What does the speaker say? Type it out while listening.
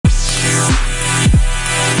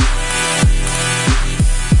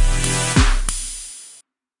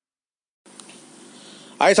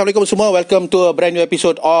Hai, Assalamualaikum semua. Welcome to a brand new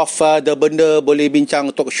episode of The Benda Boleh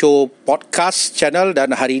Bincang Talk Show Podcast Channel.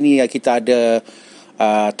 Dan hari ini kita ada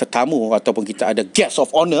tetamu ataupun kita ada guest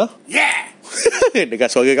of honor. Yeah. Dengar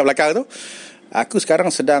suara kat belakang tu. Aku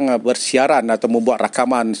sekarang sedang bersiaran atau membuat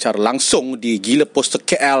rakaman secara langsung di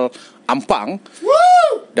GilaPosterKL Ampang.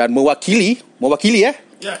 Woo! Dan mewakili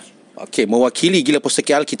Yes. Okey, mewakili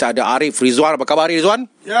GilaPosterKL kita ada Ariff, Ridzuan. Apa khabar Ridzuan?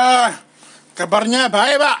 Ya, kabarnya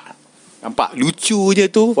baik, Pak. Nampak lucu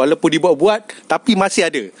je tu, walaupun dibuat-buat tapi masih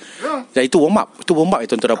ada. Dan itu warm up ya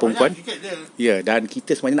tuan-tuan dan perempuan. Ya, dan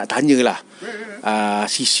kita sebenarnya nak tanyalah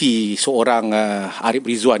sisi seorang Ariff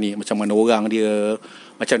Ridzuan ni, macam mana orang dia,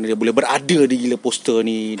 macam mana dia boleh berada di GilaPoster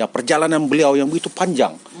ni, dan perjalanan beliau yang begitu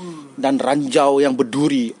panjang dan ranjau yang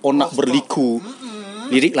berduri, onak berliku,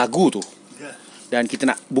 lirik lagu tu. Dan kita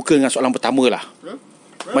nak buka dengan soalan pertama lah.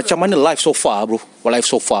 Macam mana live so far, bro? Live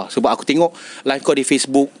so far. Sebab aku tengok live kau di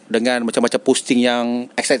Facebook dengan macam-macam posting yang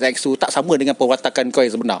XXX tu tak sama dengan perwatakan kau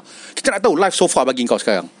yang sebenar. Kita nak tahu live so far bagi kau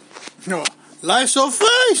sekarang. No, live so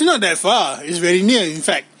far is not that far. It's very near, in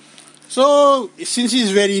fact. So, since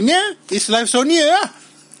it's very near, it's live so near lah.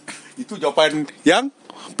 Itu jawapan yang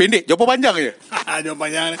pendek. Jawapan panjang je. Jawapan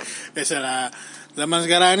panjang. Biasalah. Zaman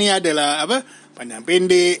sekarang ni adalah apa? Panjang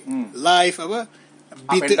pendek, live apa?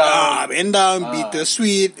 Bitter, up and down, bitter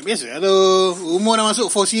sweet. Biasa tu. Umur dah masuk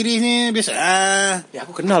 4 series ni, biasa. Ya,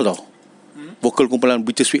 aku kenal tau vokal kumpulan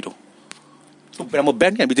Bitter Sweet tu. Tu nama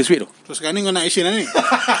band kan, Bitter Sweet tu. So sekarang ni kau nak action lah ni?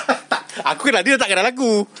 Aku kenal dia, tak kenal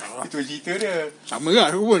aku. Itu cerita dia. Sama ke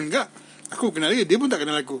aku pun tak. Aku kenal dia pun tak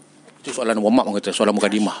kenal aku. Itu soalan warm up, orang kata, soalan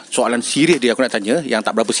mukadimah. Soalan serius dia aku nak tanya, yang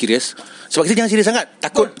tak berapa serius. Sebab kita jangan serius sangat.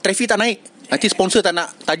 Takut traffic tak naik. Nanti sponsor tak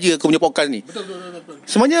nak taja aku punya podcast ni. Betul.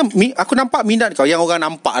 Sebenarnya aku nampak minat kau, yang orang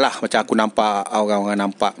nampak lah. Macam aku nampak, orang-orang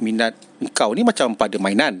nampak minat kau ni macam pada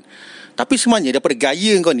mainan. Tapi sebenarnya daripada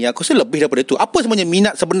gaya kau ni, aku rasa lebih daripada tu. Apa sebenarnya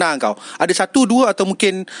minat sebenar kau? Ada satu, dua, atau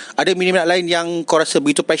mungkin ada minat lain yang kau rasa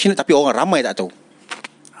begitu passionate tapi orang ramai tak tahu?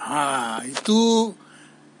 Itu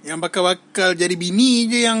yang bakal jadi bini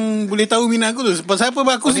je yang boleh tahu minat aku tu. Pasal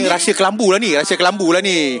apa aku ni rahsia kelambu lah ni.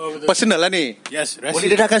 Betul. Personal lah ni. Yes, rahsia. Boleh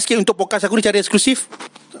dedahkan sikit untuk podcast aku ni cara eksklusif?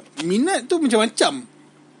 Minat tu macam-macam.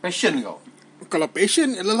 Passion kau? Kalau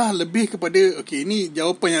passion adalah lebih kepada, okey, ni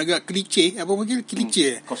jawapan yang agak klise. Apa panggil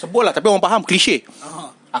klise? Kau sebut lah, tapi orang faham klise.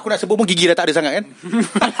 Aku nak sebut pun gigi dah tak ada sangat kan.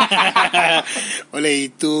 Oleh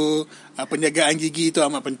itu, penjagaan gigi itu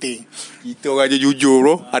amat penting. Kita orang je jujur,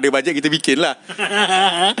 bro. Ada bajet kita bikin lah.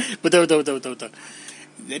 Betul.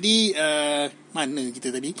 Jadi mana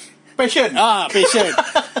kita tadi? Passion. Passion.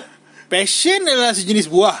 Passion adalah sejenis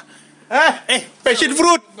buah. Passion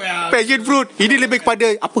fruit. Passion fruit. Ini lebih kepada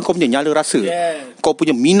apa kau punya nyala rasa. Kau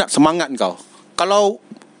punya minat, semangat kau. Kalau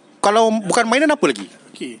bukan mainan, apa lagi?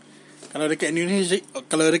 Okey. Kalau dekat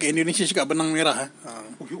Indonesia cakap benang merah.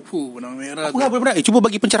 Benang merah. Apa benar? Cuba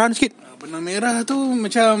bagi pencerahan sikit. Benang merah tu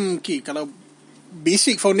macam, okey, kalau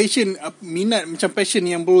basic foundation minat macam passion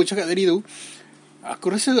yang bro cakap tadi tu, aku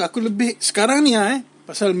rasa aku lebih sekarang ni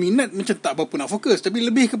pasal minat macam tak berapa nak fokus, tapi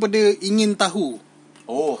lebih kepada ingin tahu.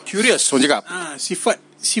 Curious orang cakap.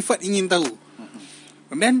 Sifat ingin tahu.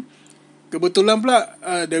 Dan kebetulan pula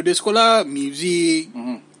daripada sekolah muzik,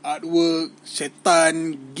 artwork,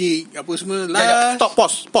 setan, gig, apa semua lah. Stop,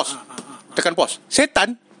 pause. Tekan pause.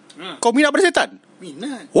 Setan? Kau minat pada setan?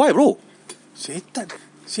 Minat. Why, bro? Setan.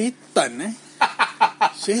 Setan.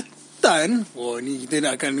 Oh, ni kita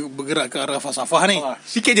nak akan bergerak ke arah falsafah ni.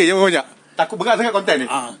 Sikit je, jangan banyak. Takut berat sangat konten ni.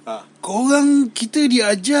 Korang, kita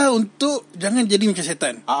diajar untuk jangan jadi macam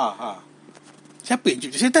setan. Siapa yang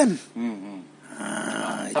cipta setan?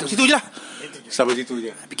 Sampai situ je lah. Sampai situ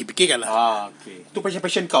je. Fikir-fikirkan lah. Okay. Itu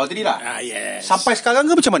passion kau tadi lah. Yes. Sampai sekarang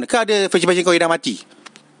ke macam mana? Ke ada passion kau yang dah mati?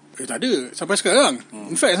 Tak ada. Sampai sekarang.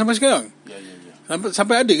 In fact, sampai sekarang. Ya.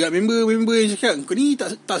 Sampai ada kat member yang cakap, kau ni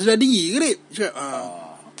tak sedar diri ke, Rip? Cakap,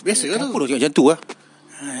 biasa lah tu. Kenapa dia cakap macam tu lah?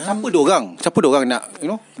 Siapa dia orang nak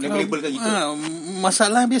label-labelkan gitu?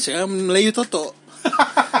 Masalah biasa Melayu totok.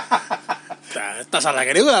 tak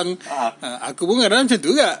salahkan dia orang. Aku pun kadang macam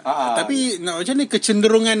tu juga. Tapi nak macam ni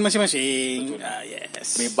kecenderungan masing-masing.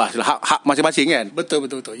 Yes. Bebas lah, hak masing-masing kan. Betul.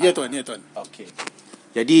 Ya tuan. Okay.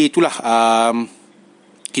 Jadi itulah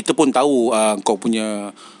kita pun tahu kau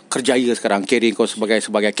punya kerjaya sekarang, career kau sebagai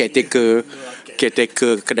caretaker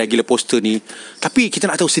kedai GilaPoster ni. Tapi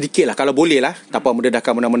kita nak tahu sedikit lah, kalau boleh lah, tanpa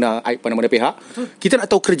mendedahkan mana-mana aib mana-mana pihak. Kita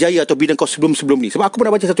nak tahu kerjaya atau bidang kau sebelum ni. Sebab aku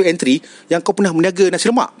pernah baca satu entry yang kau pernah meniaga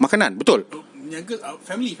nasi lemak, makanan, betul? Meniaga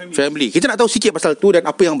family. Kita nak tahu sikit pasal tu dan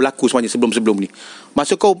apa yang berlaku sebenarnya sebelum ni.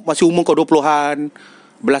 Masa kau masih umur kau 20-an,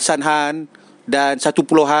 belasan-an dan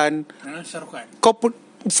 10-an. Syarukan. Kau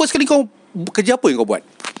first kali kau kerja apa yang kau buat?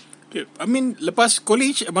 I mean, lepas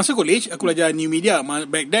masa college aku belajar new media.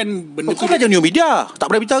 Back then benda kau belajar new media? Tak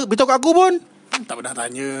pernah beritahu kat aku pun. Tak pernah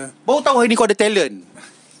tanya. Baru tahu hari ni kau ada talent.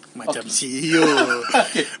 Macam CEO.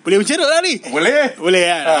 Boleh mencerut lah ni? Boleh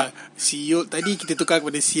kan? CEO tadi kita tukar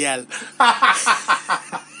kepada sial.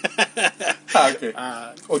 Okay.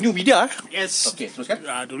 New media Yes. Okay, teruskan.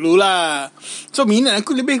 Dululah. So minat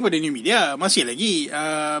aku lebih kepada new media. Masih lagi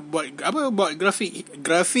buat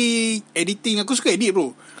grafik editing. Aku suka edit,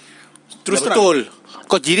 bro. Terus terang. Betul.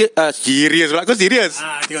 Kau serius pula. Kau serius.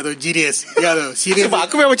 Tengok tu, serius. Tengok tu, serius.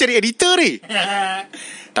 Sebab aku memang cari editor ni.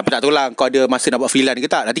 Tapi tak tahu lah, kau ada masa nak buat freelance ke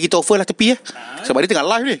tak? Nanti kita offer lah tepi sebab dia tengah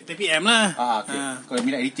live ni. TPM lah. Okay. Kau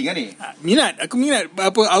minat editing kan ni? Aku minat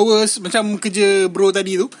hours macam kerja bro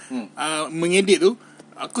tadi tu. Mengedit tu.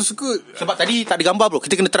 Aku suka. Sebab tadi tak ada gambar, bro.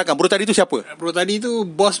 Kita kena terangkan bro tadi tu siapa? Bro tadi tu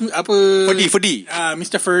bos Ferdy.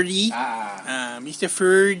 Mr. Ferdy. Mr.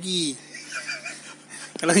 Ferdy.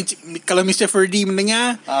 Kalau Mr. Ferdy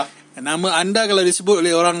mendengar, nama anda kalau disebut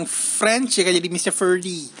oleh orang French akan jadi Mr.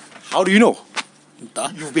 Ferdy. How do you know?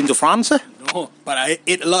 Entah. You've been to France? No, but I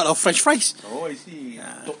ate a lot of French fries. Oh, I see.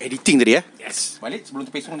 Untuk editing tadi Yes. Balik sebelum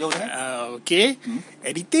terpesong jauh sangat. Okay.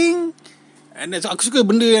 Editing. And aku suka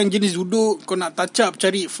benda yang jenis duduk, kau nak touch up,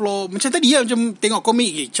 cari floor. Macam tadi lah, macam tengok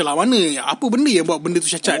komik. Celah mana? Apa benda yang buat benda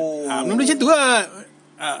tu cacat? Benda macam tu lah.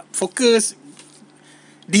 Fokus.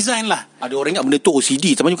 Design lah. Ada orang ingat benda tu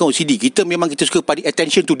OCD. Tapi bukan OCD. Kita suka pada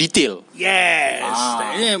attention to detail. Yes.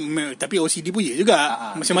 Tapi OCD pun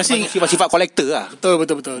juga. Masing-masing sifat kolektor lah.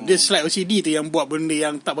 Betul. Dia slide OCD tu yang buat benda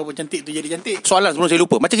yang tak berapa cantik tu jadi cantik. Soalan sebelum saya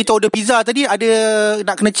lupa. Macam kita order pizza tadi, ada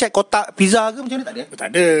nak kena check kotak pizza ke macam mana? Tak ada? Tak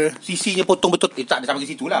ada. Sisinya potong betul. Tak ada sampai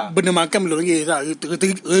ke situ lah. Benda makan belum lagi.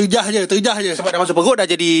 Terjah je. Sebab dah masuk perut dah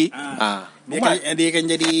jadi dia akan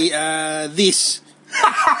jadi this.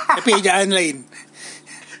 Tapi ejaan lain.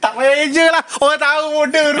 Tak payah je lah. Orang tahu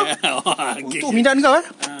model tu. Itu minat kau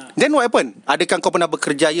Then what happened? Adakah kau pernah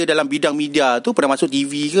bekerjaya dalam bidang media tu? Pernah masuk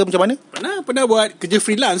TV ke macam mana? Pernah buat kerja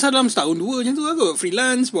freelance dalam setahun dua macam tu aku.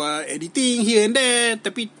 Freelance, buat editing here and there.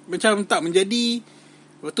 Tapi macam tak menjadi.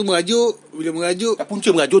 Lepas tu bila merajuk. Punca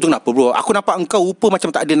merajuk tu kenapa, bro? Aku nampak engkau rupa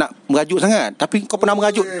macam tak ada nak merajuk sangat. Tapi kau pernah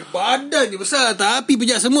merajuk. Badan je besar. Tapi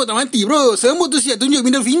pejak semut tak mati, bro. Semut tu siap tunjuk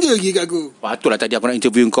middle finger lagi kat aku. Patutlah tadi aku nak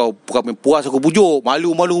interview kau. Bukan puas aku bujuk.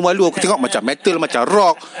 Malu. Aku tengok macam metal, macam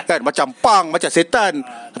rock kan, macam punk, macam setan.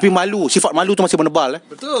 Tapi malu. Sifat malu tu masih menebal.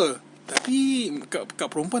 Betul. Tapi kat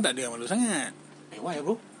perempuan tak ada yang malu sangat. Why,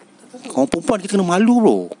 bro? Kau perempuan kita kena malu,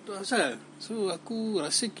 bro. Betul asal. So aku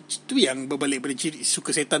rasa tu yang berbalik pada ciri suka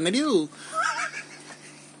setan tadi tu.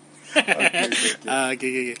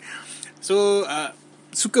 Okay. So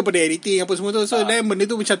suka pada editing apa semua tu. So then benda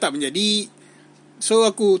tu macam tak menjadi. So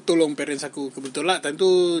aku tolong parents aku. Kebetulan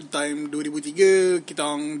time 2003 kita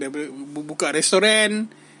orang dah buka restoran.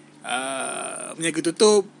 Meniaga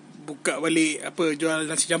tutup, buka balik jual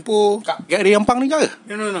nasi campur. Kat area Ampang ni ke?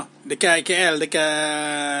 No. Dekat KL,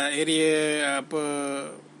 dekat area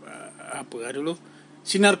dulu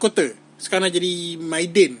Sinar Kota. Sekarang jadi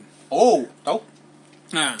Maiden. Oh, tahu.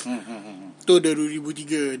 Tu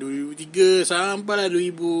 2003 sampailah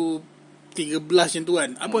 2013 macam tu kan.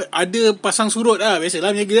 Ada pasang surut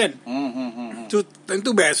biasalah meniaga kan. So time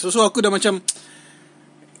tu best. So aku dah macam,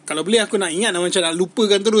 kalau boleh aku nak ingat macam nak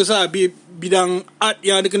lupakan terus bidang art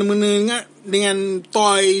yang ada kena-mena dengan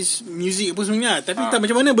toys, music apa sebenarnya. Tapi tak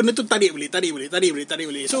macam mana benda tu tarik boleh.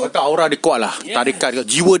 So kata aura dia kuat lah. Tarikan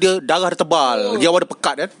jiwa dia, darah dia tebal, dia ada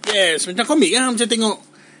pekat kan. Yes, macam komik kan. Macam tengok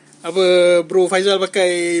bro Faizal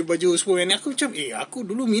pakai baju Superman ni, aku macam aku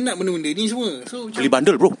dulu minat benda-benda ni semua. So macam, beli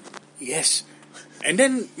bundle, bro. Yes. And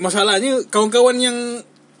then masalahnya kawan-kawan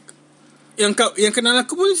yang kenal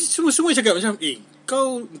aku pun semua cakap macam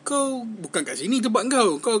kau bukan kat sini tempat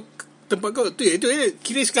kau tu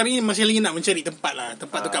kira sekarang ni masih lagi nak mencari tempat tu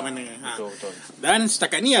kat mana. Betul. Dan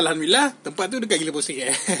setakat ni alhamdulillah tempat tu dekat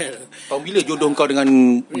GilaPosterKL. Tahun bila jodoh kau dengan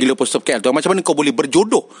GilaPosterKL tu? Macam mana kau boleh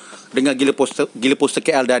berjodoh dengan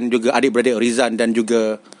GilaPosterKL dan juga adik-beradik Ridzuan dan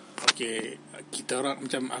juga kita orang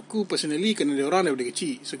macam aku personally kenal dia orang daripada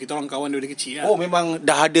kecil. So kita orang kawan daripada kecil lah. Oh, memang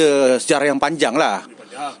dah ada sejarah yang panjang lah.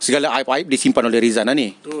 Segala aib-aib disimpan oleh Ridzuan lah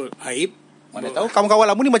ni. Betul. Aib. Mana tahu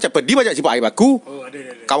kawan-kawan lama ni macam pedih banyak sifat aib aku.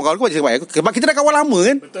 Ada. Kawan-kawan aku banyak sifat aib aku. Sebab kita dah kawan lama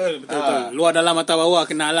kan. Betul. Luar dalam mata bawah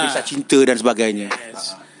kenal lah. Kisah cinta dan sebagainya.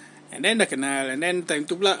 Yes. And then dah kenal. And then time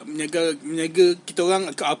tu pula menjaga kita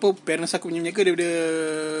orang parents aku punya menjaga daripada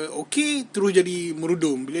terus jadi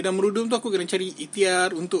merudum. Bila dah merudum tu aku kena cari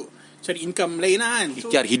ikhtiar untuk cari income lain lah kan.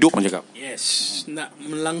 Ikhtiar hidup macam cakap. Yes. Nak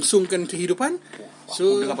melangsungkan kehidupan.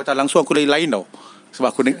 So aku dengan perkataan langsung aku lain tau.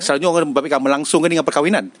 Sebab aku selalunya orang babitkan melangsungkan dengan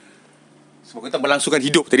perkahwinan. Sebab kita melangsungkan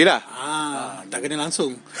hidup tadi lah. tak kena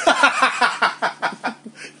langsung.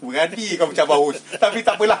 Berani kau macam baus. Tapi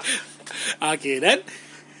tak apalah. Okay, dan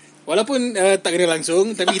walaupun tak kena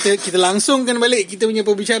langsung, tapi kita langsungkan balik kita punya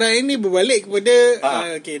perbicaraan ini berbalik kepada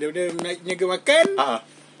okay, daripada niaga makan.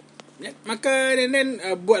 Makan and then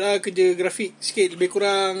buatlah kerja grafik sikit lebih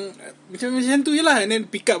kurang macam tu je lah. And then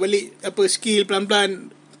pick up balik skill pelan-pelan.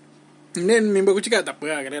 And then member aku cakap tak apa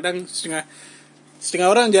lah, kadang-kadang setengah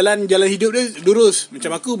orang jalan hidup dia lurus.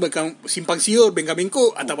 Macam aku simpang siur,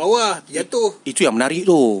 bengkak-bengkok, atas bawah, jatuh. Itu yang menarik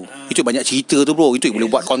tu. Itu banyak cerita tu bro. Itu yang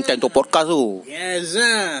boleh buat konten tu, podcast tu. Yes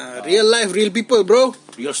real life, real people bro.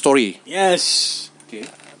 Real story. Yes. Okay.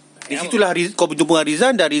 Di situlah kau berjumpa dengan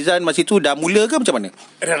Rizan. Dan Rizan masa tu dah mula ke macam mana?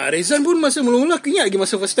 Rizan pun masa mula-mula, aku ingat lagi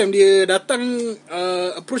masa first time dia datang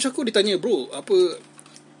approach aku, dia tanya, bro,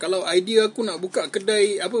 kalau idea aku nak buka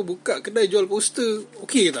kedai jual poster,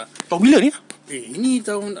 okey ke tak? Tahun bila ni? Ini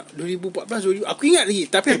tahun 2014 aku ingat lagi.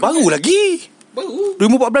 Tapi baru lagi. Baru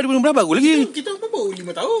 2014 baru lagi. Kita baru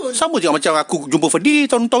 5 tahun. Sama je macam aku jumpa Ferdi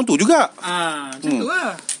tahun tu juga. Macam tu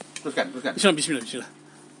lah. Teruskan. Bismillah.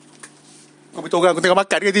 Kau beritahu orang aku tengah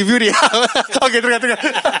makan ke TV ni. Okey, teruskan.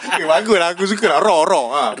 Bagus lah, aku suka lah. Raw.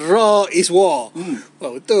 Raw is war.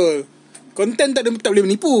 Betul. Konten tak boleh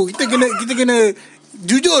menipu. Kita kena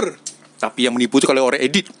jujur. Tapi yang menipu tu kalau orang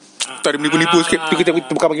edit, tak ada menipu-nipu sikit. Kita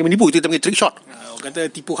bukan panggil menipu, kita panggil trick shot. Orang kata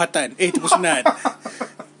tipu khatan. Tipu sunat.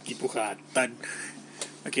 Tipu khatan.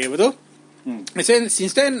 Okay, betul?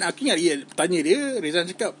 Since then, aku ingat dia tanya dia, Rizan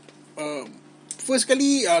cakap, first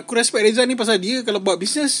kali aku respect Rizan ni pasal dia kalau buat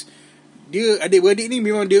bisnes, dia adik-beradik ni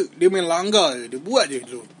memang dia main langgar je. Dia buat je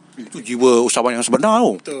dulu. Itu jiwa usahawan yang sebenar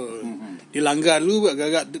tu. Betul. Dia langgar dulu,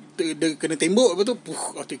 agak-agak dia kena tembok, lepas tu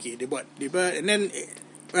okay, dia buat. And then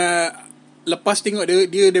lepas tengok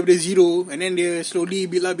dia daripada zero, and then dia slowly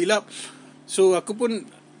build up. So aku pun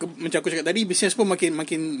macam aku cakap tadi, bisnes pun makin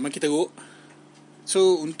teruk.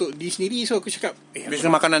 So untuk di sendiri, so aku cakap bisnes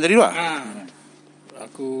makanan tadi tu lah.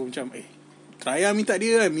 Aku macam Raya minta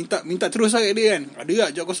dia kan, minta terus lah kat dia kan, ada tak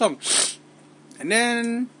job kosong. And then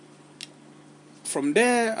from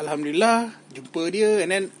there, alhamdulillah jumpa dia. And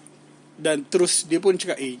then dan terus dia pun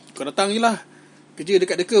cakap, kau datang je lah kerja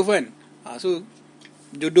dekat The Curve kan. So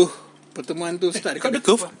jodoh pertemuan tu start dekat The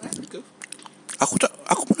Curve.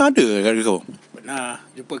 Aku pernah ada dekat The Curve. Pernah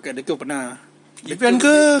jumpa kat The Curve, pernah. Event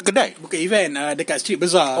ke kedai? Bukan event, dekat Street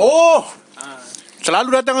Bazaar.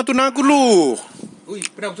 Selalu datang dengan tunang aku dulu. Ui,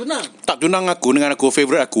 pernah bertunang? Tak, tunang aku dengan aku,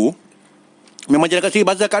 favourite aku memang jalan kat Street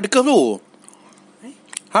Bazaar kat The Curve tu.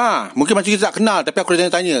 Mungkin macam kita tak kenal, tapi aku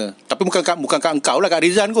dah tanya. Tapi bukan kat engkau lah, kat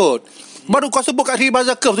Rizan kot. Baru kau sebut kat Street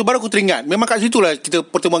Bazaar Curve tu, baru aku teringat. Memang kat situ lah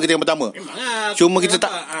pertemuan kita yang pertama. Cuma kita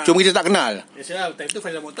tak kenal. Ya salah, time tu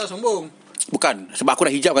Faizal Mokhtar sombong. Bukan, sebab aku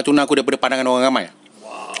nak hijabkan tunang aku daripada pandangan orang ramai.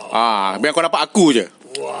 Biar kau nampak aku je.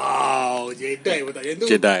 Wow, Jedi pun tak macam tu.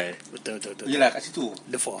 Jedi. Betul. Yelah, kat situ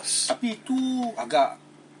The Force. Tapi itu agak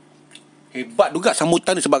hebat juga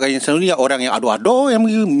sambutan dia, sebab kan selalunya orang yang ado-ado yang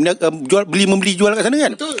membeli jual kat sana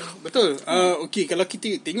kan. Betul. Okey, kalau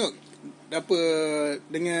kita tengok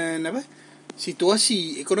dengan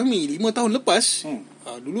situasi ekonomi 5 tahun lepas,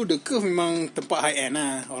 dulu The Curve memang tempat high end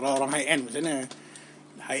lah. Orang-orang high end macam mana?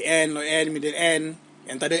 High end, low end, middle end.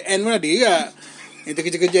 Yang tak ada end pun ada juga. Yang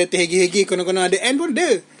kerja-kerja hegi-hegi, konon-konon ada end pun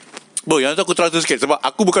ada. Yang tu aku terasa sikit, sebab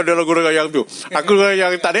aku bukan dalam golongan yang tu. Aku golongan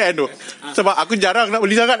yang tak ada end tu. Sebab aku jarang nak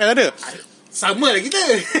beli sangat yang ada. Sama lah kita.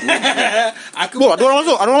 Ada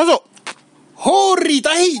orang masuk. Hori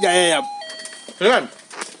tahi. Ya. Silakan.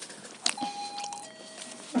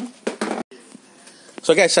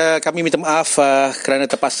 So guys, kami minta maaf kerana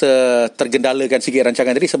terpaksa tergendalakan sikit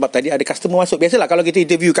rancangan tadi, sebab tadi ada customer masuk. Biasalah kalau kita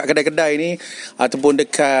interview kat kedai-kedai ni ataupun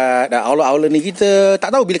dekat aula-aula ni, kita tak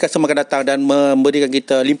tahu bila customer akan datang dan memberikan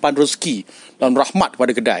kita limpahan rezeki dan rahmat pada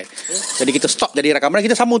kedai. Jadi kita stop jadi rakaman,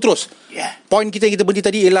 kita sambung terus. Point kita yang kita berhenti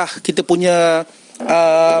tadi ialah kita punya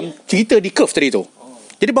cerita di Curve tadi tu.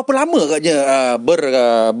 Jadi berapa lama agaknya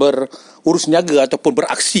berurus niaga ataupun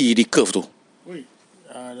beraksi di Curve tu?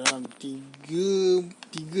 Dalam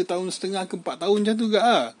 3 tahun setengah ke 4 tahun macam tu juga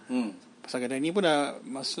lah. Pasal kedai ni pun dah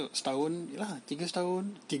masuk setahun. Yelah, 3 setahun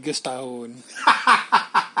 3 setahun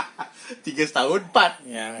 4.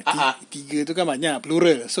 Ya, 3 tu kan banyak,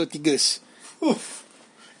 plural. So 3.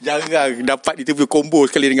 Jarang dapat interview combo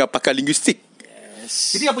sekali dengan pakar linguistik.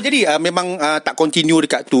 Jadi apa jadi? Memang tak continue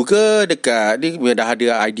dekat tu ke? Dekat ni dah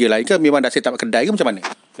ada idea lain ke? Memang dah set up kedai ke macam mana?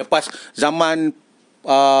 Lepas zaman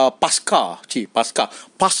pasca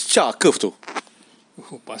Curve tu.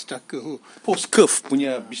 Pasca Curve. Post Curve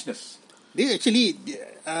punya business. Dia actually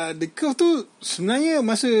The Curve tu sebenarnya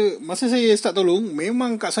masa saya start tolong,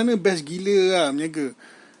 memang kat sana best gila lah berniaga.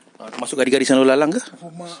 Masuk gadis-gadis yang lalu lalang ke?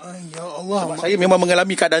 Oh ya Allah. Sebab saya memang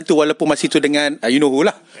mengalami keadaan tu, walaupun masih tu dengan you know who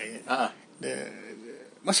lah.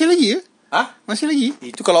 Masih lagi ya? Masih lagi?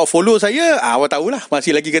 Itu kalau follow saya, awak tahulah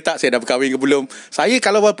masih lagi ke tak, saya dah berkahwin ke belum. Saya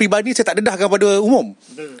kalau peribadi, saya tak dedahkan pada umum.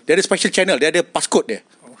 Dia ada special channel, dia ada passcode dia.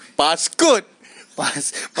 Passcode.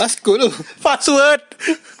 Passcode tu. Password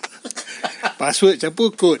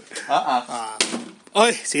campur kod.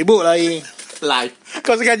 Oi, sibuk lah ni. Live.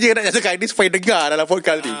 Kau sengaja nak cakap ini supaya dengar dalam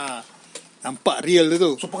podcast ni. Nampak real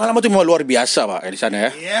tu. So pengalaman tu memang luar biasa pak di sana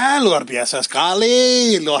ya. Ya, luar biasa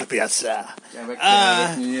sekali, luar biasa.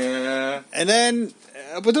 And then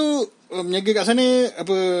apa tu, menjaga kat sana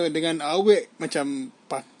apa dengan awek macam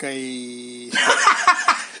pakai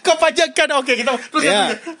kau panjangkan. Okey, kita terus.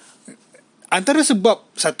 Antara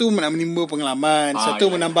sebab satu nak menimba pengalaman,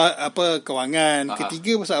 satu menambah apa kewangan,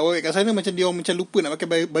 ketiga pasal awak kat sana macam dia orang macam lupa nak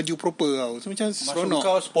pakai baju proper tau. So macam seronok.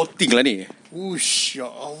 Kau sporting lah ni. Ush,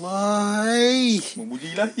 ya Allah.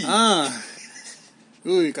 Memuji ilahi.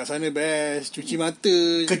 Ui, kat sana best, cuci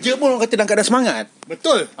mata. Kerja pun orang kata dalam keadaan semangat.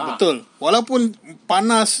 Betul. Walaupun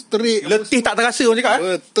panas, terik, letih tak terasa orang cakap.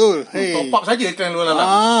 Betul. Top up saja kan luar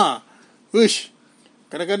lalang. Ush.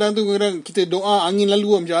 Kadang-kadang tu kita doa angin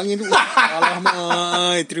lalu macam angin tu.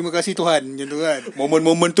 Alamak, terima kasih Tuhan macam tu kan.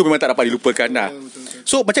 Momen-momen tu memang tak dapat dilupakan dah. Betul.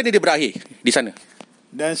 So macam ni dia berakhir di sana.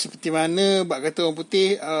 Dan seperti mana bak kata orang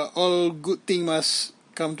putih, all good thing must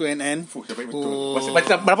come to an end. Sampai betul.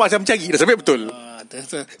 Macam berapa saya mencari dah sampai betul.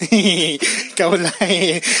 Betul. Kau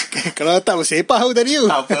lain. Kalau tak bersepah aku tadi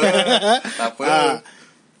tu. Tak apa.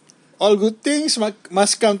 All good things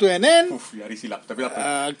must come to an end. Hari silap. Tapi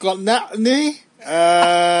apa? Kau nak ni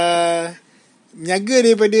menjaga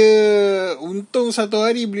daripada untung satu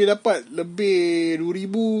hari boleh dapat lebih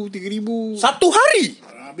 2,000, 3,000 satu hari.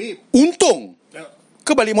 Untung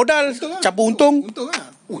ke balik modal campur untung. Untung lah.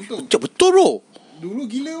 Untung. Betul bro. Dulu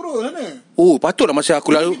gila bro sana. Patutlah masa aku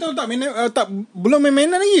lalu kita tak belum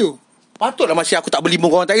main-mainan lagi tu. Patutlah masa aku tak beli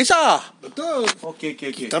pun korang tak kisah. Betul. Okey.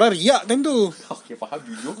 Kita orang riak time tu. Okey, faham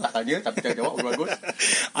jujur. Tak tanya tapi tak jawab bagus.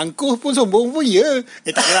 Angkuh pun sombong pun ya.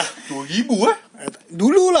 Tak adalah. 2,000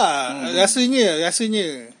 Dululah rasanya.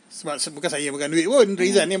 Sebab bukan saya makan duit pun,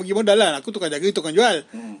 Ridzuan yang bagi modal lah. Aku tukang jaga, tukang jual.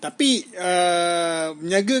 Tapi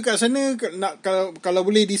menjaga kat sana nak kalau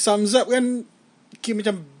boleh di sums up kan,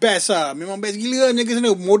 macam best lah. Memang best gila lah menjaga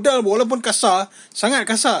sana. Modal walaupun kasar, sangat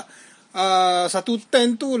kasar. Satu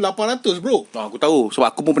tent tu 800 bro. Aku tahu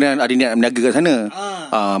sebab aku pun pernah ada niat berniaga kat sana.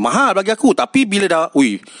 Mahal bagi aku, tapi bila dah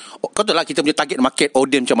kau tahu lah kita punya target market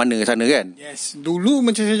audience macam mana kat sana kan. Yes. Dulu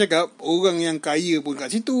macam saya cakap, orang yang kaya pun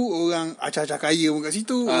kat situ, orang acah-acah kaya pun kat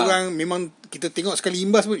situ, orang memang kita tengok sekali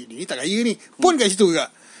imbas pun ini tak kaya ni pun kat situ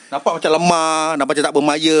juga. Nampak macam lemah, nampak macam tak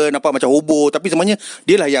bermaya, nampak macam hobo, tapi sebenarnya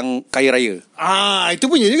dia lah yang kaya raya.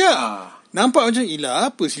 Itu punya juga. Nampak macam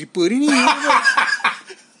apa slipper ni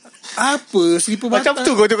apa slipper macam batang.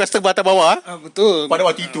 tu kau tengok customer atas bawah. Betul. Pada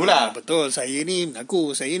waktu itulah. Betul. Saya ni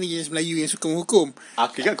jenis Melayu yang suka menghukum.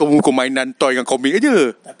 Kan kau menghukum mainan toy dengan komik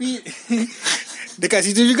aja. Tapi dekat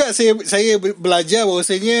situ juga saya belajar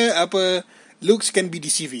bahawasanya looks can be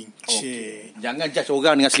deceiving. Jangan judge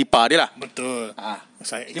orang dengan slipper dia lah. Betul.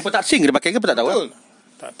 Slipper tak sing dia pakai ke tak tahu. Betul.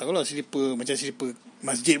 Tak tahulah slipper macam slipper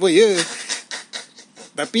masjid pun ya.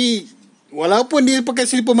 Tapi walaupun dia pakai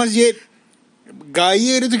slipper masjid,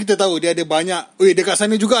 gaya dia tu kita tahu dia ada banyak. Dekat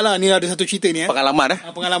sana jugalah. Ni ada satu cerita ni pengalaman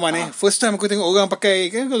pengalaman First time aku tengok orang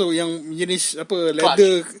pakai kan, kau tahu yang jenis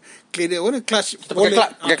leather clutch clutch tu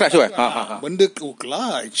benda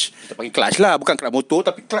clutch. Kita panggil clutch lah, bukan clutch motor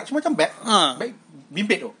tapi clutch macam bag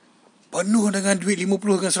bimbit tu. Penuh dengan duit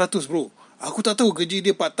 50 dengan 100 bro. Aku tak tahu kerja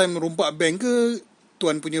dia part time rompak bank ke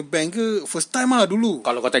tuan punya bank ke. First time lah dulu.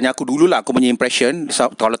 Kalau kau tanya aku dululah, aku punya impression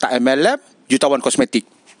kalau tak MLM, jutawan kosmetik.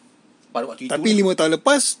 Tapi 5 tahun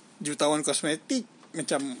lepas jutawan kosmetik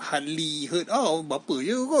macam hardly heard berapa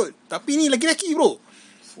je kot. Tapi ni laki-laki bro.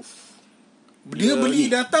 Dia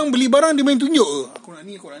datang beli barang, dia main tunjuk aku nak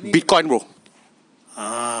ni Bitcoin bro.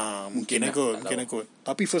 Mungkin aku.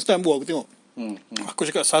 Tapi first time bro aku tengok. Aku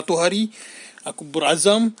cakap satu hari aku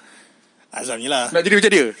berazam je lah nak jadi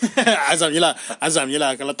macam dia. Azam je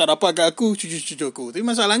lah. Kalau tak dapat kat aku, cucu aku. Tapi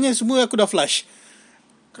masalahnya semua aku dah flush.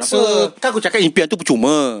 Kenapa? So, kan aku cakap impian tu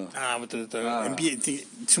percuma. Betul. Impian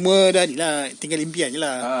semua dah ni lah, tinggal impian je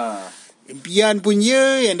lah. Impian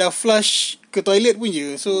punya yang dah flush ke toilet pun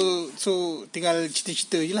je. So tinggal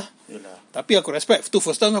cita-cita je lah. Yalah. Tapi aku respect. Tu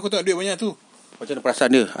first time aku tengok duit banyak tu. Macam mana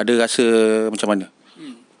perasaan dia? Ada rasa macam mana?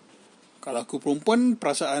 Kalau aku perempuan,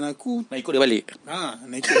 perasaan aku nak ikut dia balik. Nak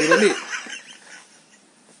ikut dia balik.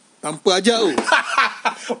 Tanpa ajak tu.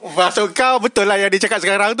 Masuk kau betul lah yang dia cakap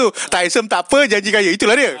sekarang tu. Tak handsome tak apa, janji kaya.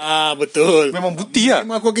 Itulah dia. Betul. Memang bukti lah.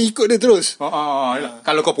 Memang aku akan ikut dia terus.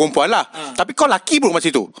 Kalau kau perempuan lah. Tapi kau laki belum masa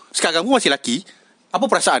tu. Sekarang pun masih laki. Apa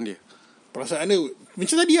perasaan dia? Perasaan dia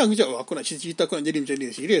macam tadi aku cakap, aku nak cerita aku nak jadi macam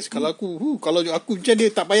dia. Serius. Kalau aku macam dia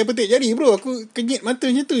tak payah petik jari bro. Aku kenyit mata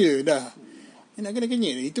macam tu je dah. Nak kena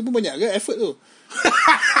kenyit. Itu pun banyak ke effort tu.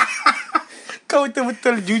 Kau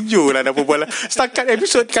betul-betul jujur lah dah perempuan lah. Setakat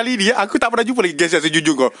episod kali ni aku tak pernah jumpa lagi guest yang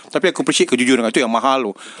sejujur kau. Tapi aku appreciate kejujuran kau. Itu yang mahal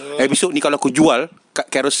tu. Episod ni kalau aku jual kat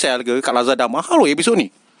Carousel ke kat Lazada, mahal tu episod ni.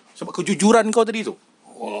 Sebab kejujuran kau tadi tu.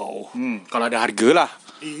 Wow. Kalau ada harga lah.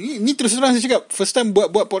 Ini terus terang saya cakap, first time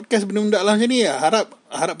buat podcast benda-benda lah macam ni.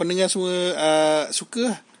 Harap pendengar semua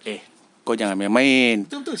suka lah. Kau jangan main-main.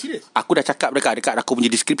 Betul serius. Aku dah cakap dekat aku punya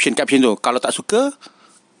description caption tu. Kalau tak suka,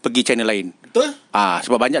 pergi channel lain. Betul?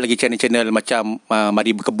 Sebab banyak lagi channel-channel macam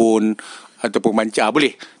Mari Berkebun ataupun Manca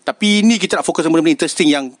boleh. Tapi ni kita nak fokus sama benda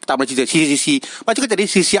interesting yang tak pernah cerita. Sisi macam kata tadi,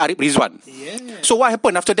 sisi Ariff Ridzuan. Yeah. So what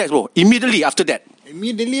happened after that bro? Immediately after that.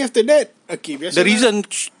 Okay, biasa. The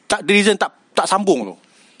reason tak sambung tu.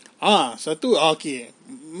 Satu okay.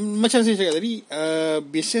 Macam saya cakap tadi,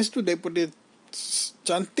 business tu daripada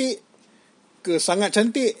cantik ke sangat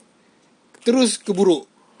cantik terus ke buruk.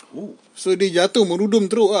 So dia jatuh merudum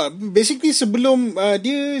teruk lah. Basically sebelum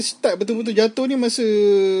dia start betul-betul jatuh ni masa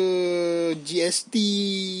GST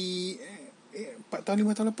 4 tahun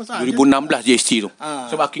 5 tahun lepas 2016 GST tu.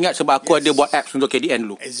 Sebab aku ingat aku ada buat apps untuk KDN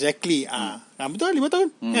dulu. Exactly. Betul 5 tahun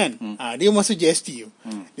kan. Dia masa GST tu.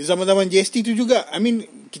 Di zaman-zaman GST tu juga, I mean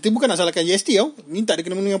kita bukan nak salahkan GST tau. Ni tak ada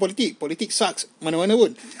kena-mena dengan politik. Politik sucks mana-mana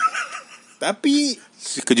pun. Tapi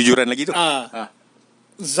kejujuran lagi tu.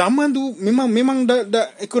 Zaman tu memang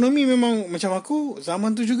dah ekonomi memang macam aku.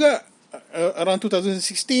 Zaman tu juga around 2016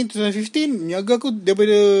 2015 niaga aku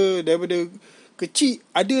daripada kecil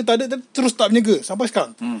ada tak ada terus tak berniaga sampai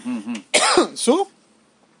sekarang. So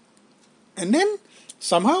and then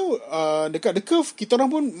somehow dekat the curve kita orang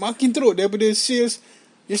pun makin teruk daripada sales.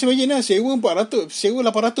 Just imagine lah, sewa 400, sewa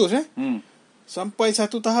 800 sampai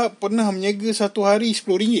satu tahap pernah berniaga satu hari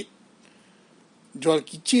RM10. Jual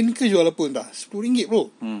kitchen ke jual apa entah, RM10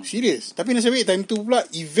 bro. Serius. Tapi nasib baik time tu pula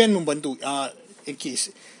event membantu. Okay,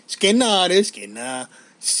 skena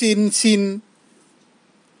scene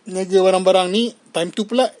niaga barang-barang ni. Time tu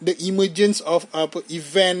pula the emergence of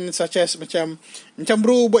event such as macam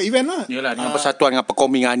bro buat event lah. Yalah, dengan persatuan dengan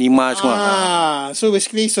perkoming anima semua. So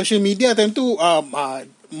basically social media time tu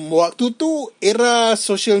waktu tu era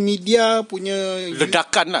social media punya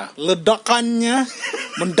ledakannya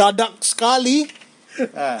mendadak sekali.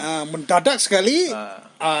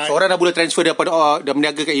 Seorang dah boleh transfer daripada dah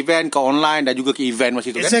berniaga ke event ke online dan juga ke event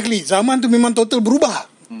masa tu kan. Exactly. Zaman tu memang total berubah.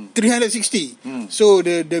 360. So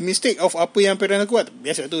the mistake of apa yang parent aku buat,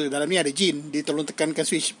 biasa tu dalam ni ada jin, dia tolong tekankan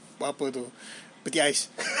switch apa tu, peti ais.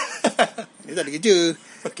 Dia tak ada kerja.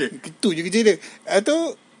 Itu je kerja dia.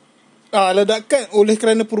 Atau ledakan oleh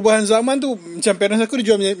kerana perubahan zaman tu. Macam parents aku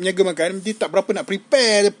dia jual meniaga makan, dia tak berapa nak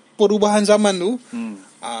prepare perubahan zaman tu.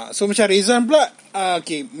 So macam Ridzuan pula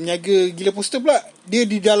meniaga GilaPoster pula, dia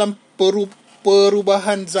di dalam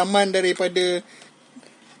perubahan zaman daripada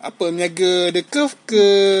meniaga the curve ke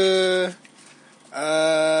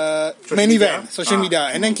main event social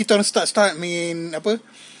media. And then kita orang start main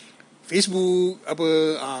Facebook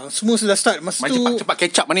semua sudah start masa tu. Cepat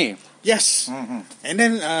catch up ni. Yes. And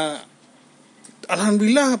then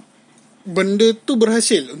alhamdulillah benda tu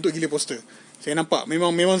berhasil untuk GilaPoster. Saya nampak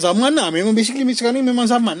memang zaman lah. Memang basically sekarang ni memang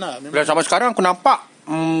zaman lah. Dan sampai sekarang aku nampak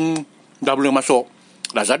dah boleh masuk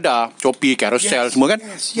Lazada, Shopee, Carousel semua kan.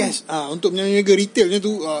 Yes. Untuk menjaga retail macam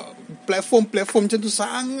tu, platform macam tu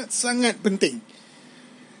sangat penting.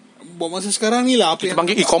 Buat masa sekarang ni lah kita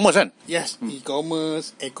panggil e-commerce kan. Yes,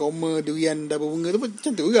 e-commerce durian dah berbunga tu pun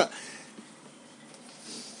macam tu juga.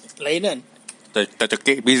 Lain kan.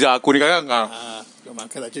 Tercekik pizza aku ni sekarang.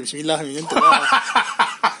 Makan tak cakap bismillah macam tu lah.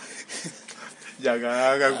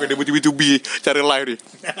 Jangan aku kena B2B cara live ni.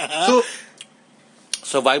 So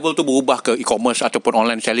survival tu berubah ke e-commerce ataupun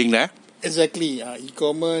online selling lah. Exactly.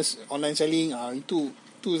 E-commerce, online selling, itu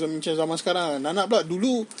macam zaman sekarang. Nak pula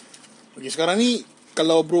dulu. Okay, sekarang ni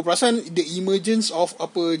kalau bro perasan the emergence of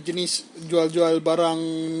jenis jual-jual barang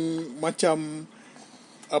macam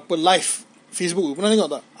live Facebook. Pernah tengok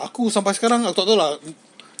tak? Aku sampai sekarang aku tak tahu lah.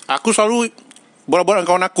 Aku selalu borak-borak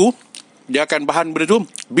dengan kawan aku, dia akan bahan benda tu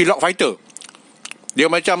Be-Lock Fighter. Dia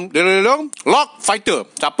macam lock fighter.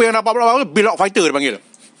 Siapa yang dapat apa-apa Be-Lock Fighter dia panggil.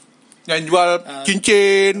 Yang jual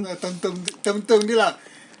cincin, tem dia lah.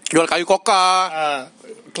 jual kayu kokar.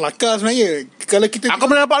 Kelakar sebenarnya. Kalau kita aku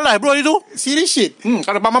pernah dapat live bro itu. Serious shit.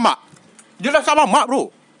 Kalau dapat mamak. Dia dah sama mamak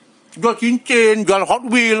bro. Jual cincin, jual Hot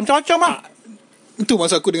Wheel, macam-macam lah. Itu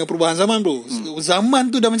maksud aku dengan perubahan zaman, bro.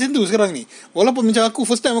 Zaman tu dah macam tu sekarang ni. Walaupun macam aku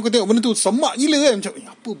first time aku tengok benda tu semak gila kan. Macam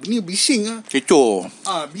apa benda bising lah. Kecoh.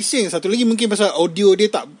 Bising. Satu lagi mungkin pasal audio dia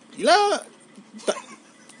tak, yelah, tak,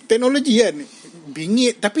 teknologi kan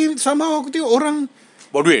bingit. Tapi sama aku tengok orang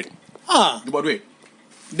Buat duit. Dia buat duit.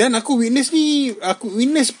 Dan aku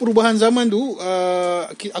witness perubahan zaman tu.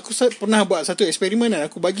 Aku pernah buat satu eksperimen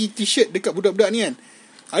kan. Aku bagi t-shirt dekat budak-budak ni kan.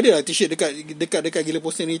 Ada lah t-shirt dekat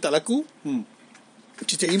GilaPoster ni tak laku.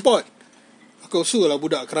 T-shirt import. Aku suruh lah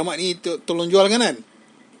budak keramat ni tolong jualkan kan.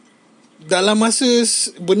 Dalam masa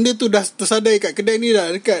benda tu dah tersadai kat kedai ni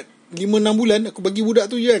dah dekat 5-6 bulan, aku bagi budak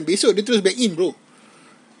tu je kan. Besok dia terus back in, bro.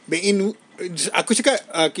 Back in. Aku cakap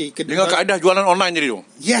dengan keadaan jualan online jadi tu.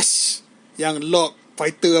 Yes. Yang lock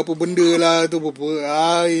fighter apa benda lah tu apa.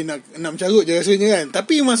 Nak mencarut je rasanya kan.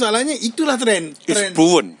 Tapi masalahnya itulah trend. It's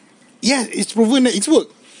proven. Yeah, it's proven that it's work.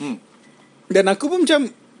 Dan aku pun macam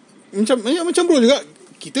bro juga,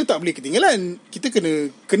 kita tak boleh ketinggalan. Kita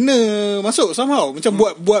kena masuk somehow. Macam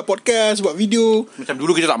buat podcast, buat video. Macam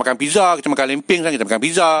dulu kita tak makan pizza, kita makan lempeng, sekarang kita makan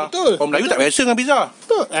pizza. Betul. Orang Melayu tak biasa dengan pizza.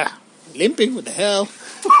 Betul. Lempeng, what the hell.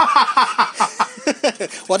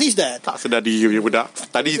 What is that? Tak sedar diri punya budak.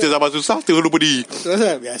 Tadi cerita sama susah, terus lupa diri. Betul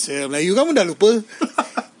lah. Biasa Melayu kamu dah lupa.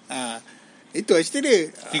 Itu cerita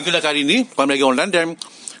dia. Tinggal kali ni kau lagi online dan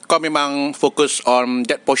kau memang fokus on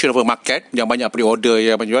that portion of the market yang banyak pre-order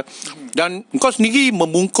yang banyak. Dan kau sendiri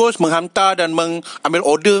membungkus, menghantar dan mengambil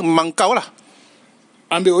order memang kau lah.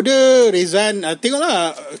 Ambil order Ridzuan,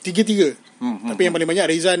 tengoklah 3-3. Tapi yang paling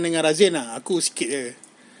banyak Ridzuan dengan Razin lah. Aku sikit je.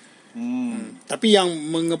 Tapi yang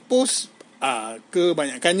mengepost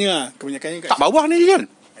kebanyakannya kat tak bawah ni kan.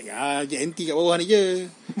 Ya, JNT kat bawah ni je.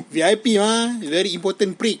 VIP mah, very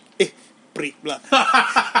important prick pula.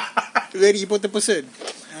 Very important person.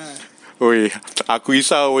 Oi, aku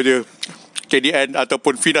risau je KDN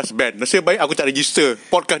ataupun Finas Band. Nasib baik aku tak register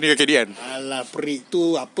podcast ni ke KDN. Alah, prick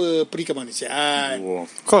tu apa? Prick kemanusiaan.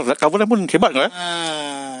 Kau cover pun hebat kau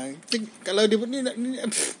Kalau dia ni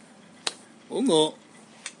ongok.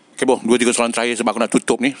 Okay, 2-3 soalan terakhir sebab aku nak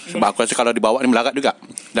tutup ni. Sebab aku rasa kalau dibawa ni melarat juga.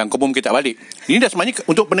 Dan kau pun mungkin tak balik. Ini dah sebenarnya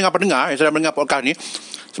untuk pendengar-pendengar yang sedang mendengar podcast ni.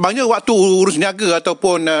 Sebenarnya waktu urus niaga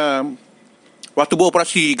ataupun waktu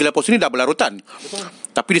beroperasi GilaPoster ni dah berlarutan. Betul.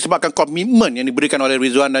 Tapi disebabkan komitmen yang diberikan oleh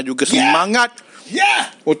Ridzuan dan juga semangat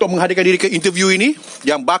untuk menghadirkan diri ke interview ini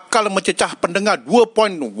yang bakal mencecah pendengar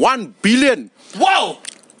 2.1 bilion. Wow!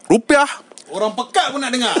 Rupiah. Orang pekat pun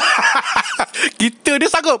nak dengar. Dia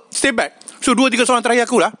sanggup stay back. So 2-3 soalan terakhir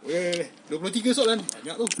aku lah. 23 soalan.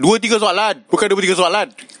 Banyak tu. 2-3 soalan. Bukan 23 soalan.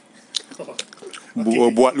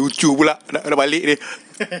 Buat lucu pula nak balik ni.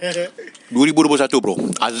 2021 bro,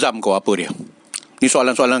 azam kau apa dia? Ni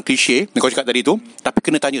soalan-soalan klise yang kau cakap tadi tu. Tapi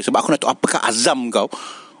kena tanya sebab aku nak tahu apakah azam kau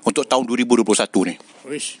untuk tahun 2021 ni.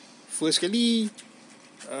 First kali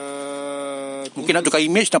mungkin nak tukar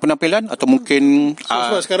image dan penampilan. Atau mungkin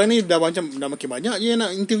sebab sekarang ni dah makin banyak je nak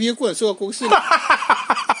interview aku kan. So aku rasa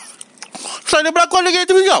selain daripada aku ada lagi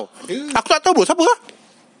interview kau? Aku tak tahu bro, siapa lah?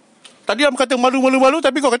 Tadi aku kata malu-malu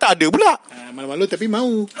tapi kau kata ada pula. Malu-malu tapi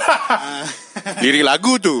mau. Lirik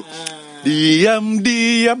lagu tu. Diam.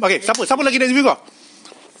 Okay, siapa lagi nak interview kau?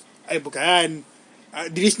 Bukan.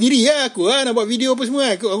 Diri sendiri lah aku nak buat video apa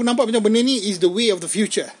semua. Aku nampak macam benda ni is the way of the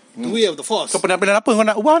future. The way of the force. So penampilan apa kau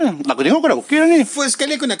nak ubah ni? Aku tengok kau dah okey lah ni. First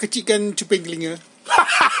kali aku nak kecilkan cuping telinga.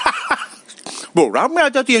 Bro, ramai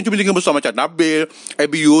hati-hati yang cuping telinga besar macam Nabil,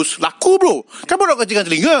 Abius. Laku bro. Kan baru nak kecilkan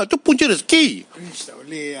telinga. Tu punca rezeki. Tak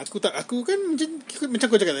boleh. Aku kan macam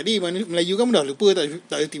kau cakap tadi, Melayu kamu dah lupa,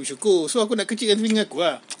 tak erti bersyukur. So aku nak kecilkan telinga aku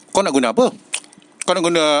lah. Kau nak guna apa? Kau nak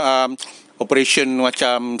guna operation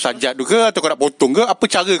macam sajat tu ke? Atau kau nak potong ke? Apa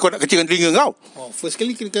cara kau nak kecilkan telinga kau? First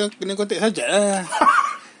kali kena kontak sajat lah.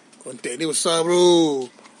 Kontak dia besar bro.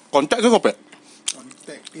 Kontak ke kopek?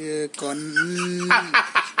 Kontak dia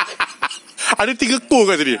ada 3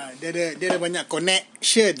 core kat tadi. Dia ada banyak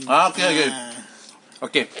connection.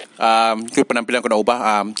 Okay. Itu penampilan kau nak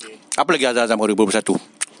ubah. Apa lagi azam-azam kau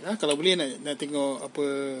 2021? Kalau boleh nak tengok apa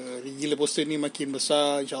GilaPoster ni makin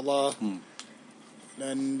besar insyaAllah.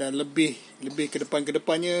 Dan lebih ke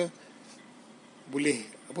depannya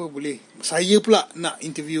boleh saya pula nak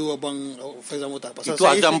interview abang Faizal Mokhtar. Pasal itu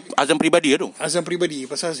azam peribadi tu. Azam peribadi.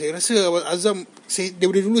 Pasal saya rasa azam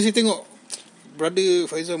daripada dulu saya tengok brother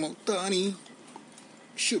Faizal Mokhtar ni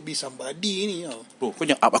should be somebody ni tau. Bro, kau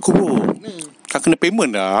jangan up aku bro. Kan kena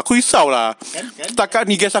payment dah. Aku risau lah. Kan? Setakat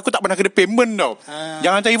ni guys aku tak pernah kena payment tau.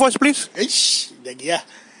 Jangan cari voice please. Lagi lah.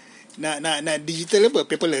 Nak digital apa?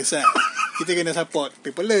 Paperless lah. Kita kena support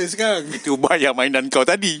paperless kan. Itu bayar mainan kau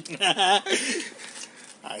tadi.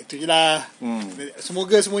 Itu je lah.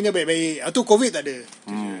 Semoga semuanya baik-baik. Tu COVID tak ada.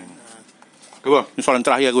 Coba, ni soalan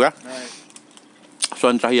terakhir aku ya.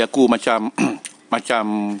 Soalan terakhir aku macam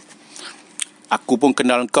macam aku pun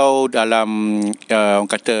kenal kau dalam orang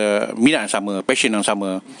kata minat yang sama, passion yang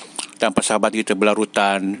sama, dan persahabatan kita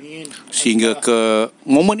berlarutan sehingga ke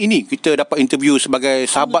momen ini kita dapat interview sebagai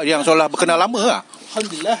sahabat yang seolah berkenal lama lah.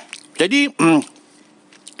 Alhamdulillah. Jadi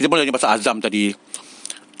kita boleh tanya pasal Azam tadi.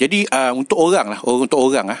 Jadi untuk orang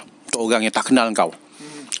yang tak kenal kau,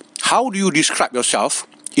 how do you describe yourself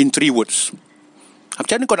in 3 words?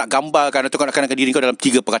 Macam mana kau nak gambarkan atau kau nak kenalkan diri kau dalam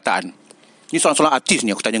 3 perkataan? Ni soalan-soalan artis ni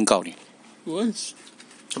aku tanya kau ni.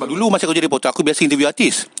 Sebab dulu masa aku jadi reporter, aku biasa interview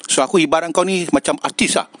artis. So aku ibarat kau ni macam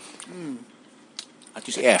artis lah.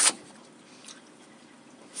 Artis AF.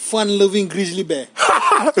 Fun loving grizzly bear.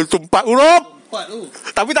 Itu 4 huruf. 4 tu.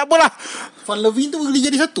 Tapi tak apalah. Fun loving tu boleh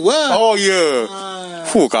jadi satu lah. Oh ya.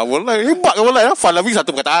 Kamu lah. Hebat kamu lah ya. Fun loving 1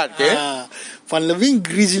 perkataan. Okay. Fun loving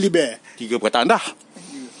grizzly bear. 3 perkataan dah.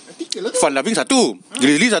 3 lah tu. Fun loving 1,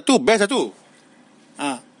 grizzly 1, bear 1. 3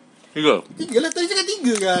 lah, tadi cakap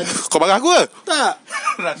 3 kan. Kau marah aku ke? Tak.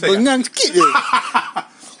 Bengang sikit je.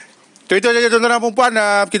 Itu saja tuan-tuan dan perempuan,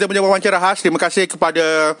 kita punya wawancara khas. Terima kasih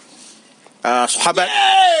kepada sahabat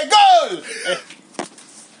Gol.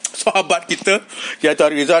 sahabat kita iaitu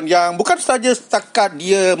Ridzuan, yang bukan sahaja setakat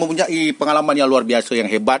dia mempunyai pengalaman yang luar biasa yang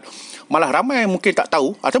hebat, malah ramai yang mungkin tak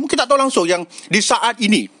tahu atau mungkin tak tahu langsung yang di saat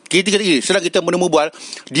ini ketika ini sedang kita menemubual,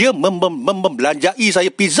 dia membelanjai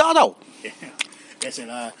saya pizza tau.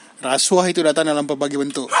 Biasalah, rasuah itu datang dalam pelbagai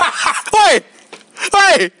bentuk. Hoi,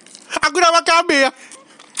 aku dah makan habis lah.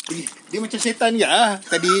 Dia macam setan je lah.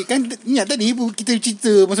 Tadi kan, ingat tadi kita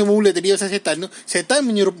cerita masa mula tadi pasal setan tu. Setan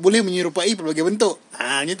boleh menyerupai pelbagai bentuk.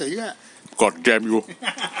 Macam tu juga. God damn you.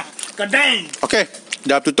 God damn. Okay,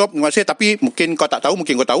 dah tutup. Terima kasih. Tapi mungkin kau tak tahu,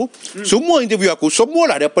 mungkin kau tahu. Semua interview aku,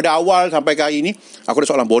 semualah daripada awal sampai ke hari ni, aku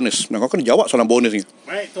ada soalan bonus. Dan kau kena jawab soalan bonus ni.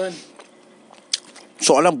 Baik, tuan.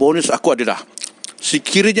 Soalan bonus aku adalah,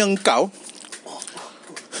 sekiranya engkau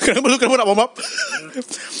Kenapa nak warm-up?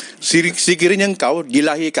 Sekiranya engkau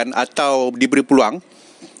dilahirkan atau diberi peluang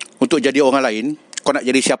untuk jadi orang lain, kau nak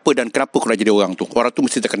jadi siapa dan kenapa kau nak jadi orang tu? Orang tu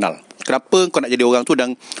mesti terkenal. Kenapa kau nak jadi orang tu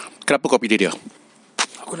dan kenapa kau pilih dia?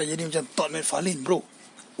 Aku nak jadi macam Todd McFarlane, bro.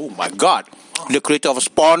 Oh my God. The creator of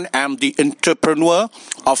Spawn and the entrepreneur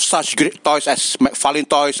of such great toys as McFarlane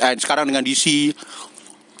Toys, and sekarang dengan DC.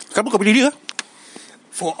 Kenapa kau pilih dia?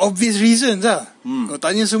 For obvious reasons lah. Kau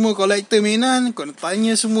tanya semua kolektor mainan, kau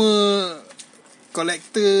tanya semua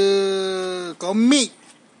kolektor komik,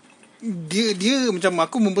 dia macam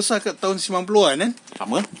aku membesar kat tahun 90-an kan.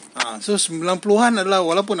 Sama. So 90-an adalah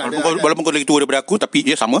walaupun kau lagi tua daripada aku, tapi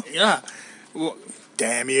dia sama. Ya.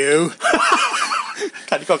 Damn you.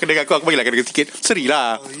 Tadi kau kena aku bagilah kena sikit. Seri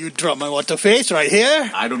lah. You drop my water face right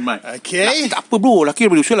here. I don't mind. Okay. Tak apa bro,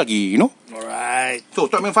 laki lebih usia lagi, you know. Alright.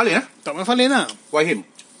 So Todd McFarlane Todd McFarlane lah. Why him?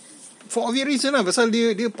 For obvious reason lah. Pasal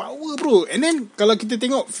dia power bro. And then kalau kita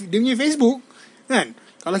tengok dia punya Facebook kan,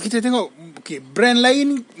 kalau kita tengok okay, brand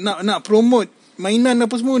lain nak promote mainan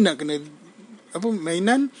apa semua, nak kena apa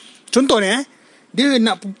mainan, contohnya dia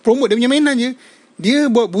nak promote dia punya mainan je,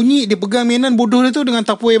 dia buat bunyi, dia pegang mainan bodoh dia tu dengan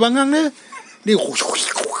tapu air bangang dia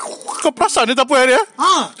kau perasan dia tapu air dia?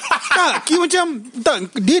 Tak, kira macam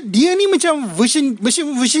tak, dia ni macam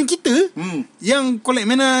version kita yang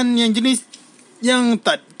collect mainan yang jenis yang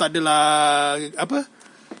tak adalah apa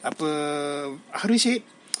how do you say it?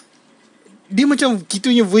 Dia macam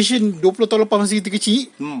kita punya version 20 tahun lepas masa kita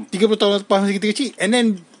kecil, 30 tahun lepas masa kita kecil, and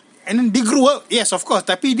then they grew up, yes of course,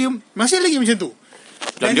 tapi dia masih lagi macam tu.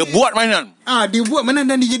 Dan dia buat mainan. Dia buat mainan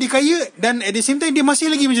dan dia jadi kaya, dan at the same time dia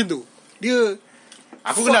masih lagi macam tu.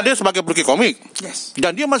 Aku kenal dia sebagai pelukis komik. Yes.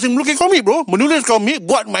 Dan dia masih melukis komik bro, menulis komik,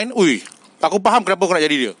 buat main. Aku faham kenapa kau nak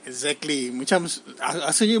jadi dia. Exactly. Macam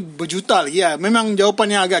asalnya berjuta lagi lah. Memang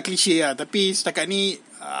jawapan yang agak klise lah, tapi setakat ni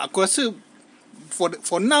aku rasa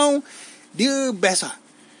for now dia best lah.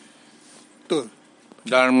 Betul.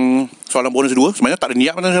 Dan soalan bonus 2, sebenarnya tak ada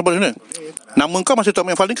niat macam mana. Nama kau masih Todd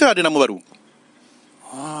McFarlane ke ada nama baru?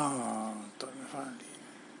 Todd McFarlane.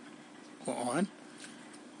 On.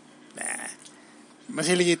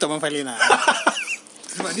 Masih lagi Todd McFarlane lah.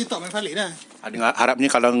 Sebab dia Todd McFarlane lah. Harapnya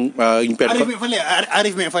kalau impian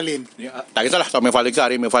Ariff McFarlane. Tak kisahlah Todd McFarlane ke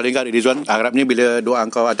Ariff McFarlane ke Ridzuan. Harapnya bila doa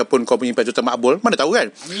kau ataupun kau punya impian tu termakbul, mana tahu kan.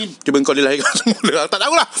 Amin. Cuba kau dilahirkan semula. Tak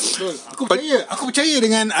tahulah. Betul. Aku percaya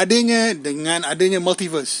dengan adanya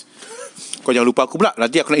multiverse. Kau jangan lupa aku pula.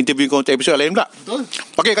 Nanti aku nak interview kau untuk episod lain pula. Betul.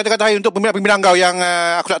 Okey, kata-kata akhir untuk pembinaan kau yang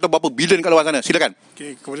aku tak tahu berapa bilion kat luar sana. Silakan.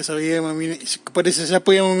 Okey, kepada sesiapa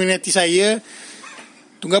yang meminati saya,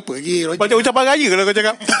 tunggu apa lagi? Macam ucapan raya kalau kau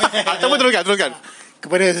cakap. Teruskan.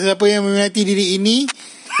 Kepada sesiapa yang meminati diri ini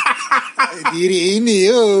diri ini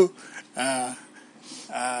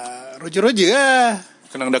roja-roja lah.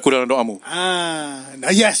 Kenang daku dalam doamu.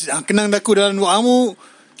 Yes, kenang daku dalam doamu.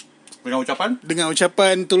 Dengan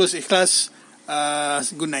ucapan tulus ikhlas.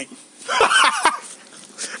 Good night.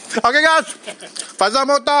 Okay guys, Fazal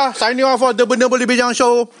Mokhtar signing off for The Benda Boleh Bincang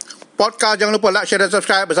Show podcast. Jangan lupa like, share dan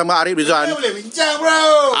subscribe bersama Ariff Ridzuan. Boleh bincang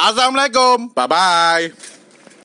bro. Assalamualaikum. Bye bye.